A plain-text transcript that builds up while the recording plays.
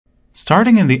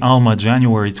Starting in the Alma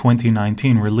January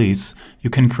 2019 release, you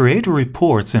can create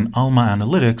reports in Alma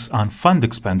Analytics on fund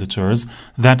expenditures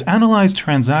that analyze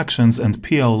transactions and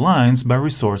PO lines by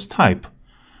resource type.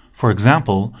 For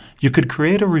example, you could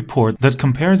create a report that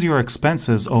compares your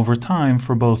expenses over time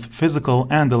for both physical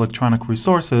and electronic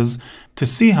resources to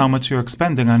see how much you're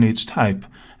expending on each type,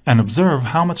 and observe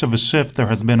how much of a shift there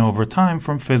has been over time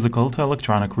from physical to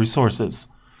electronic resources.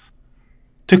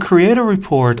 To create a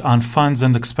report on funds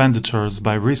and expenditures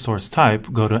by resource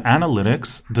type, go to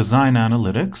Analytics, Design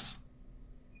Analytics,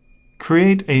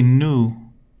 create a new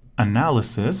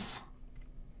analysis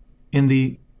in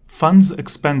the Funds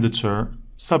Expenditure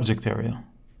subject area.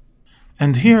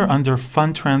 And here under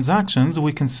Fund Transactions,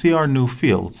 we can see our new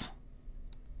fields.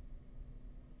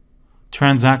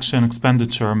 Transaction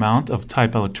expenditure amount of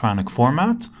type electronic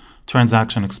format,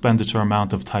 transaction expenditure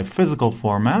amount of type physical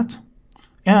format,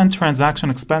 and transaction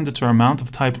expenditure amount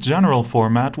of type general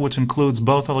format, which includes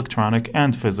both electronic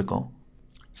and physical.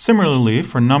 Similarly,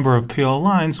 for number of PO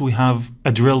lines, we have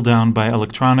a drill down by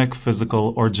electronic,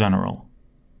 physical, or general.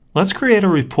 Let's create a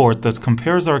report that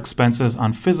compares our expenses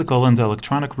on physical and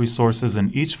electronic resources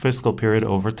in each fiscal period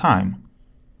over time.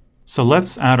 So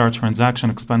let's add our transaction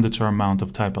expenditure amount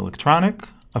of type electronic,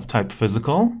 of type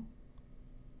physical,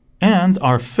 and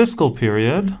our fiscal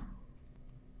period,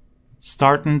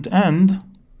 start and end,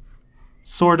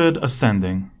 sorted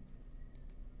ascending.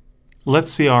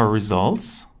 Let's see our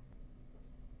results.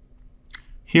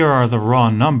 Here are the raw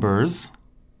numbers.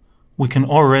 We can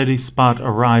already spot a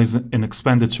rise in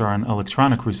expenditure on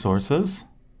electronic resources.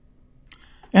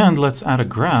 And let's add a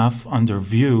graph under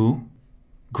View,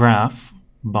 Graph,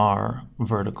 Bar,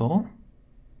 Vertical.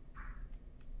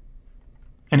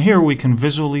 And here we can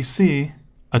visually see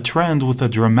a trend with a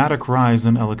dramatic rise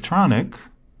in electronic,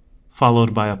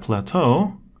 followed by a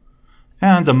plateau,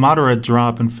 and a moderate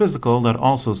drop in physical that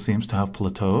also seems to have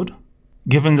plateaued,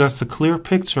 giving us a clear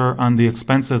picture on the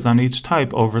expenses on each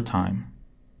type over time.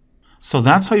 So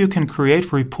that's how you can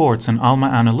create reports in Alma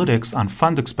Analytics on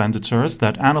fund expenditures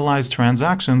that analyze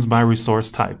transactions by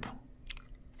resource type.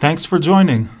 Thanks for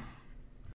joining.